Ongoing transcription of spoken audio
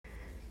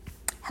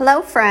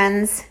Hello,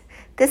 friends.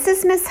 This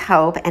is Miss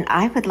Hope, and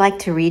I would like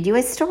to read you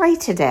a story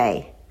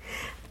today.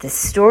 The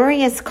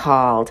story is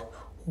called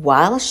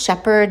While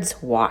Shepherds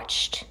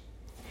Watched,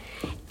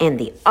 and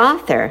the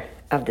author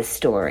of the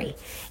story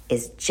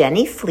is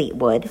Jenny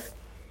Fleetwood,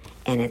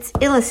 and it's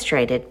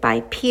illustrated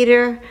by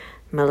Peter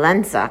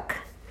Malenzuk,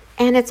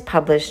 and it's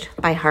published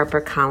by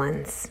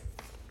HarperCollins.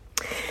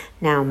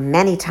 Now,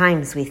 many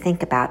times we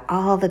think about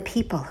all the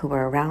people who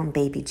were around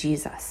baby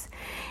Jesus,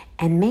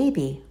 and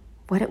maybe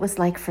what it was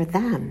like for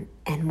them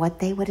and what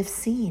they would have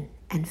seen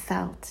and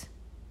felt.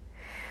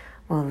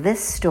 Well, this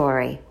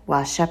story,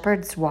 While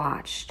Shepherds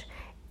Watched,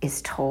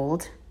 is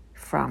told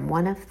from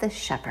one of the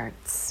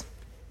shepherds.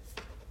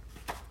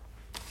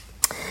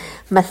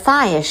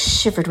 Matthias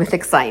shivered with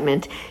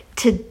excitement.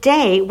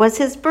 Today was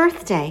his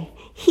birthday.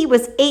 He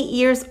was 8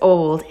 years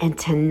old, and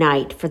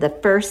tonight, for the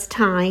first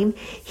time,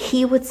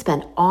 he would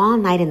spend all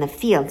night in the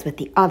fields with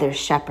the other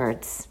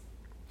shepherds.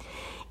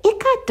 It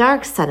got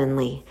dark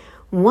suddenly.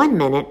 One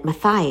minute,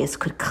 Matthias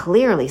could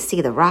clearly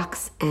see the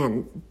rocks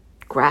and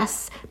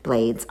grass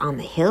blades on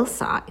the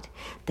hillside.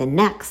 The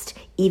next,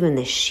 even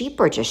the sheep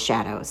were just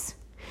shadows.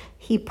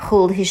 He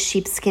pulled his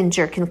sheepskin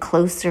jerkin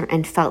closer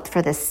and felt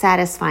for the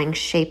satisfying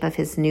shape of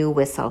his new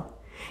whistle.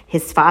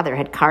 His father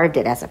had carved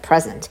it as a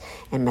present,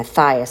 and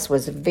Matthias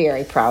was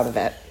very proud of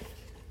it.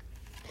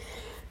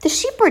 The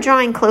sheep were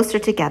drawing closer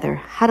together,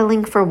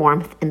 huddling for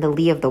warmth in the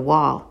lee of the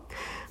wall.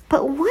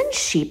 But one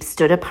sheep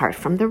stood apart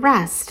from the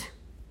rest.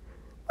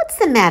 "What's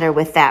the matter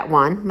with that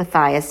one?"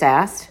 Matthias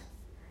asked.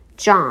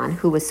 John,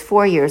 who was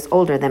 4 years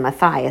older than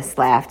Matthias,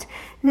 laughed.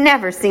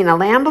 "Never seen a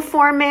lamb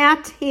before,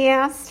 Matt?" he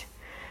asked.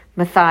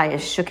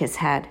 Matthias shook his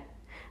head.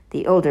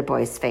 The older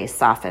boy's face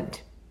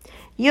softened.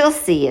 "You'll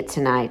see it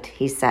tonight,"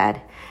 he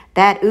said.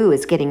 "That ewe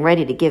is getting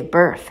ready to give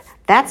birth.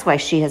 That's why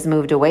she has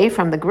moved away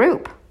from the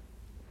group."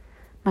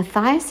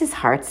 Matthias's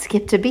heart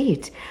skipped a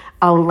beat.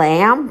 A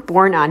lamb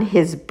born on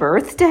his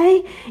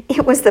birthday?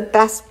 It was the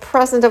best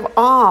present of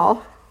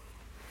all.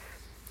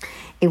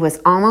 It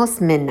was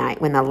almost midnight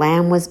when the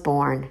lamb was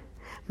born.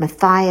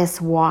 Matthias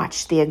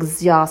watched the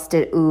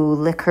exhausted ewe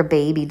lick her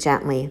baby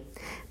gently.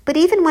 But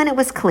even when it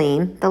was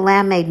clean, the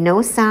lamb made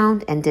no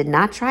sound and did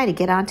not try to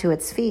get onto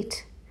its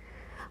feet.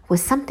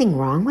 Was something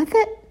wrong with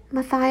it?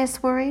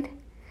 Matthias worried.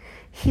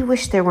 He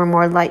wished there were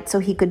more light so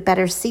he could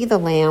better see the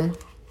lamb.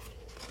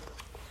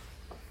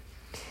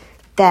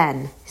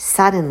 Then,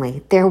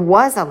 suddenly, there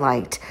was a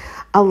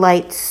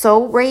light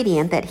so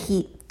radiant that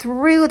he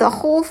threw the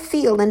whole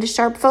field into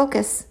sharp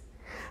focus.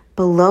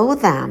 Below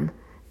them,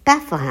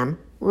 Bethlehem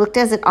looked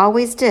as it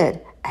always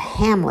did, a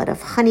hamlet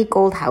of honey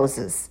gold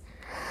houses.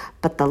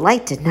 But the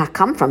light did not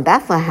come from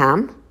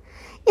Bethlehem.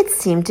 It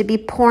seemed to be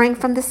pouring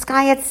from the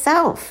sky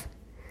itself.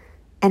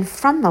 And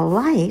from the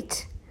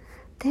light,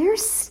 there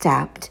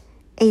stepped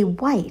a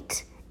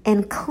white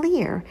and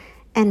clear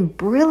and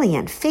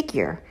brilliant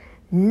figure,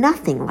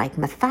 nothing like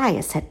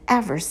Matthias had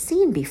ever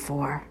seen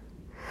before.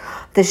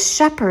 The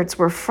shepherds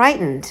were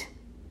frightened,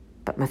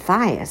 but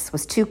Matthias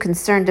was too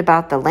concerned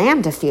about the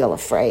lamb to feel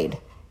afraid.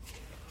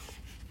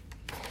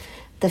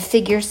 The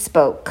figure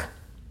spoke.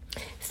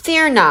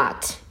 "Fear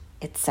not,"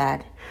 it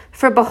said,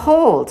 "for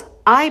behold,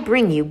 I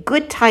bring you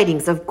good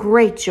tidings of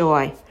great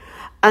joy.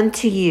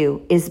 Unto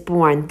you is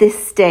born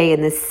this day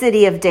in the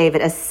city of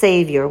David a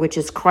Savior, which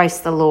is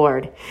Christ the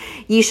Lord.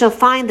 Ye shall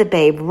find the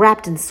babe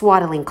wrapped in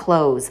swaddling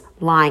clothes,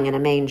 lying in a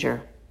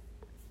manger."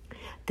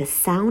 The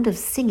sound of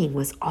singing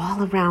was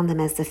all around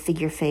them as the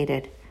figure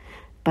faded,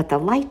 but the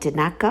light did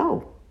not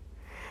go.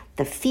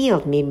 The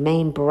field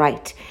remained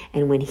bright,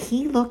 and when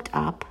he looked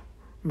up,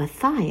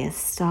 Matthias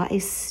saw a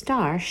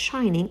star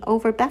shining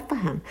over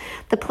Bethlehem,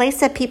 the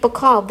place that people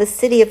called the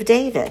city of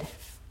David.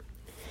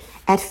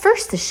 At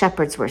first, the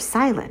shepherds were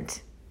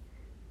silent.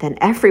 Then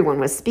everyone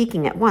was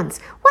speaking at once.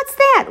 "What's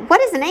that?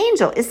 What is an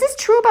angel? Is this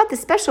true about the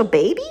special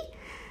baby?"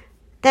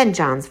 Then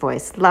John's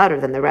voice, louder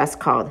than the rest,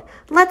 called,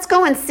 "Let's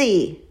go and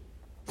see."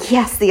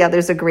 "Yes," the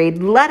others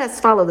agreed. "Let us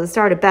follow the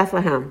star to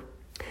Bethlehem."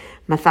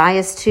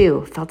 Matthias,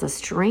 too, felt a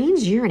strange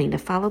yearning to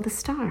follow the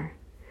star.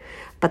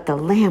 But the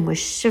lamb was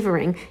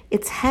shivering,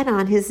 its head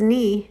on his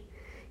knee.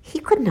 He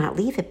could not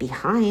leave it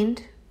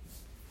behind.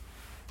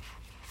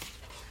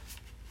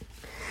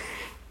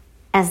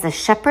 As the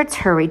shepherds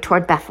hurried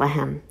toward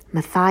Bethlehem,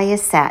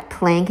 Matthias sat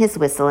playing his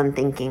whistle and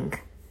thinking.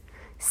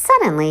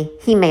 Suddenly,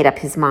 he made up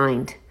his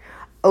mind.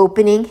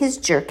 Opening his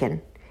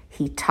jerkin,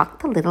 he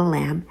tucked the little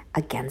lamb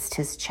against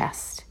his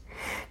chest.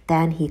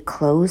 Then he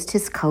closed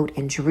his coat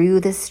and drew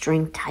the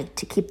string tight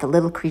to keep the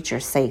little creature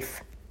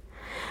safe.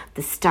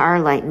 The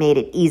starlight made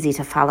it easy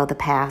to follow the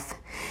path,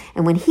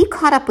 and when he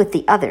caught up with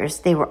the others,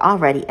 they were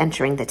already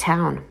entering the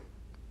town.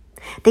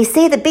 "They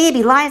say the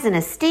baby lies in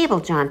a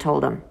stable," John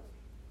told him.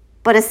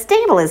 "But a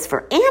stable is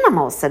for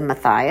animals," said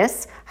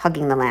Matthias,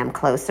 hugging the lamb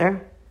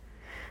closer.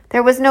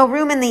 "There was no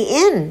room in the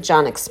inn,"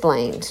 John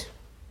explained.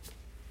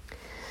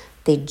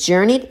 They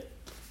joined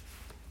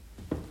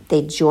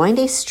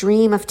a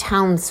stream of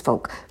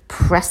townsfolk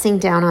pressing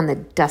down on the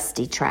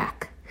dusty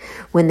track.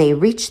 When they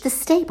reached the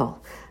stable,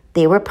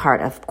 they were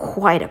part of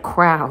quite a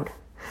crowd.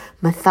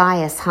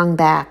 Matthias hung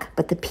back,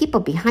 but the people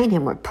behind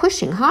him were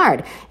pushing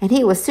hard, and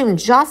he was soon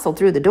jostled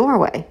through the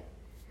doorway.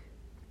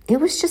 It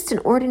was just an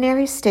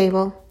ordinary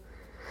stable,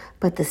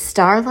 but the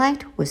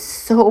starlight was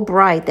so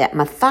bright that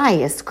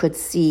Matthias could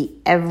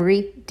see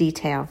every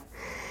detail.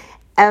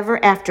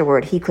 Ever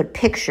afterward, he could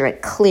picture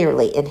it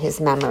clearly in his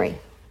memory.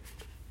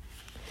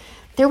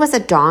 There was a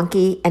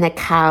donkey and a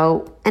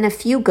cow and a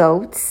few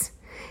goats.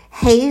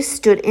 Hay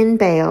stood in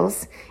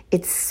bales,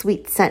 its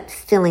sweet scent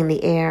filling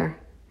the air.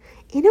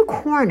 In a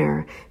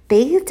corner,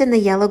 bathed in the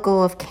yellow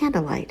glow of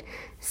candlelight,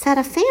 sat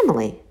a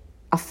family,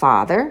 a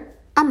father,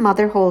 a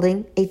mother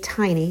holding a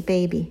tiny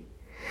baby.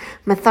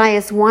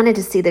 Matthias wanted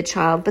to see the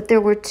child, but there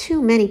were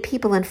too many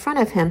people in front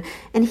of him,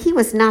 and he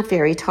was not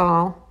very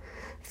tall.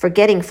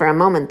 Forgetting for a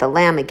moment the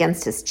lamb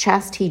against his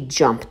chest, he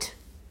jumped.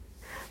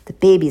 The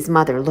baby's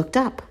mother looked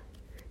up.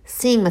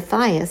 Seeing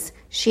Matthias,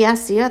 she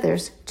asked the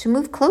others to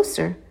move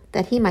closer,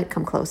 that he might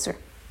come closer.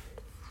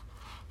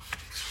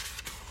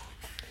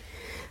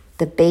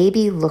 The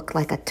baby looked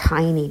like a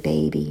tiny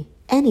baby,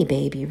 any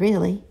baby,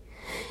 really.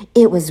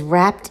 It was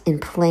wrapped in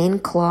plain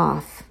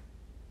cloth.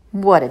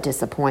 What a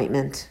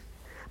disappointment.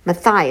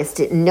 Matthias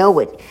didn't know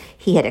what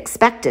he had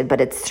expected,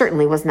 but it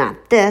certainly was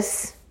not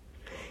this.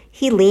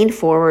 He leaned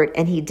forward,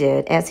 and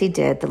as he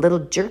did, the little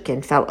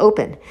jerkin fell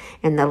open,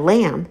 and the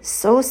lamb,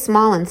 so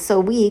small and so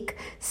weak,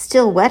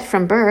 still wet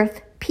from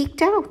birth,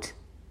 peeked out.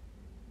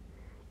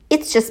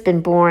 "It's just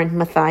been born,"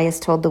 Matthias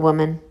told the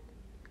woman.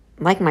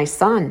 "Like my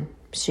son,"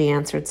 she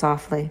answered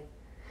softly.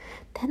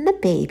 Then the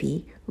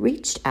baby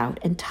reached out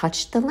and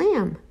touched the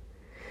lamb.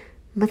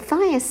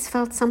 Matthias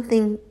felt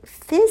something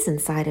fizz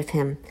inside of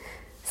him.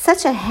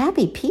 Such a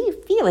happy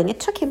feeling, it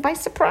took him by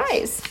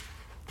surprise.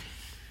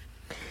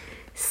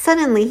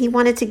 Suddenly, he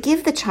wanted to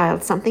give the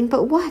child something,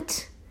 but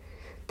what?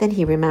 Then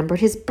he remembered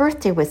his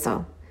birthday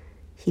whistle.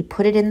 He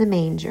put it in the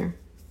manger.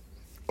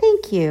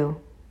 "Thank you,"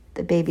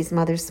 the baby's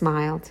mother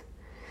smiled.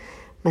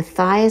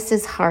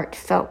 Matthias's heart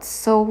felt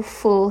so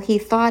full he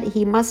thought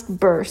he must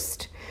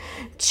burst.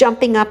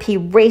 Jumping up, he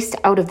raced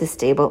out of the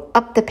stable.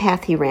 Up the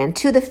path he ran,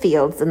 to the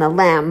fields, and the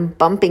lamb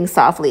bumping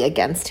softly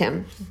against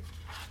him.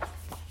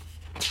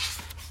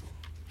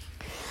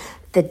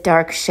 The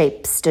dark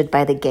shape stood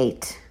by the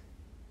gate.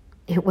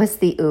 It was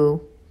the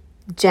ewe.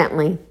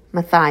 Gently,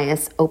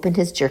 Matthias opened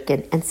his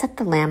jerkin and set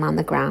the lamb on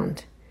the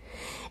ground.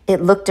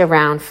 It looked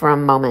around for a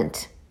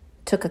moment,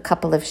 took a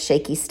couple of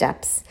shaky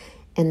steps,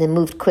 and then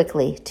moved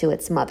quickly to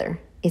its mother,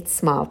 its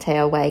small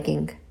tail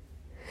wagging.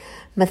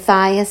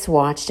 Matthias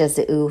watched as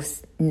the ewe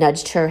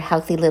nudged her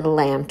healthy little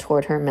lamb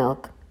toward her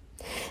milk.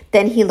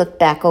 Then he looked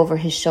back over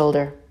his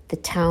shoulder. The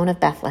town of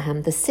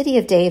Bethlehem, the city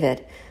of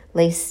David,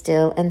 lay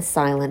still and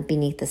silent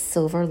beneath the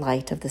silver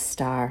light of the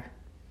star.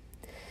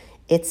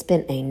 "It's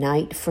been a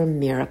night for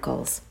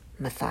miracles,"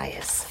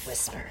 Matthias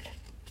whispered.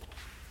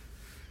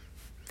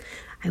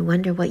 I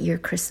wonder what your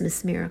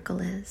Christmas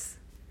miracle is.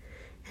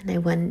 And I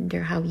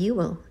wonder how you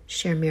will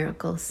share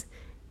miracles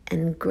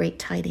and great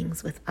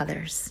tidings with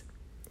others.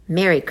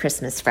 Merry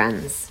Christmas,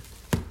 friends.